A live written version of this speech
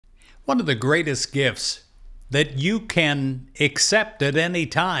One of the greatest gifts that you can accept at any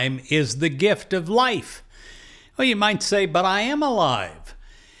time is the gift of life. Well, you might say, but I am alive.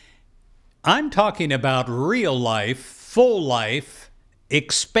 I'm talking about real life, full life,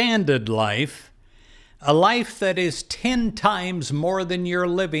 expanded life, a life that is 10 times more than you're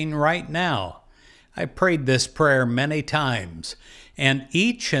living right now. I prayed this prayer many times, and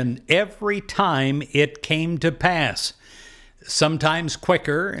each and every time it came to pass. Sometimes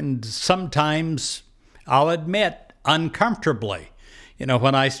quicker, and sometimes, I'll admit, uncomfortably. You know,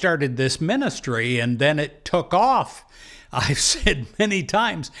 when I started this ministry and then it took off, I've said many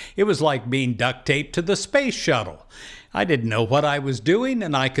times, it was like being duct taped to the space shuttle. I didn't know what I was doing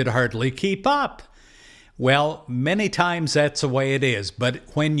and I could hardly keep up. Well, many times that's the way it is. But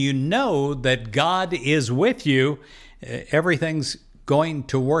when you know that God is with you, everything's going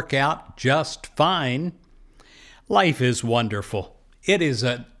to work out just fine. Life is wonderful. It is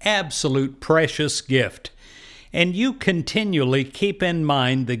an absolute precious gift. And you continually keep in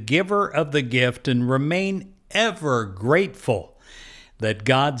mind the giver of the gift and remain ever grateful that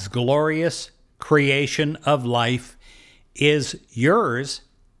God's glorious creation of life is yours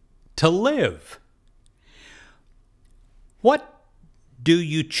to live. What do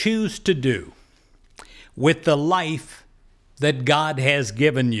you choose to do with the life that God has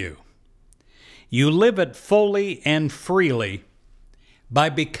given you? You live it fully and freely by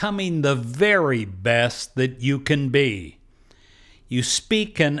becoming the very best that you can be. You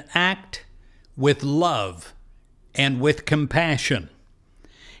speak and act with love and with compassion,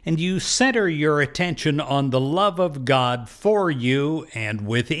 and you center your attention on the love of God for you and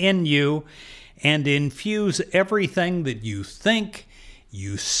within you, and infuse everything that you think,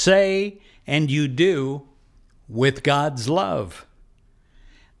 you say, and you do with God's love.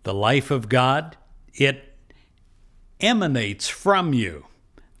 The life of God, it emanates from you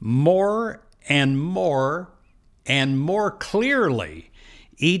more and more and more clearly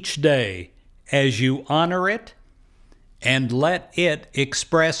each day as you honor it and let it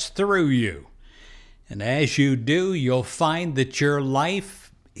express through you. And as you do, you'll find that your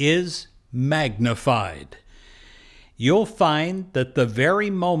life is magnified. You'll find that the very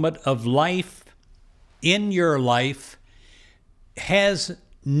moment of life in your life has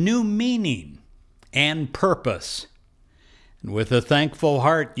new meaning and purpose. And with a thankful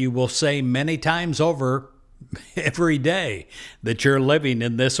heart, you will say many times over every day that you're living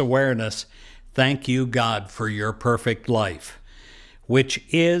in this awareness, thank you, God, for your perfect life, which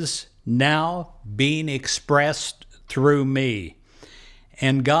is now being expressed through me.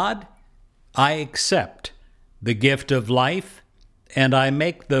 And God, I accept the gift of life, and I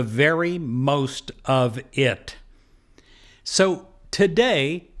make the very most of it. So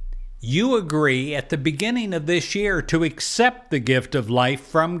today, you agree at the beginning of this year to accept the gift of life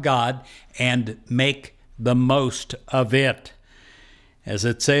from God and make the most of it. As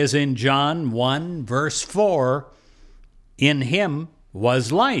it says in John 1, verse 4, in him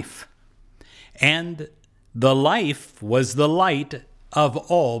was life, and the life was the light of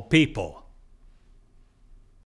all people.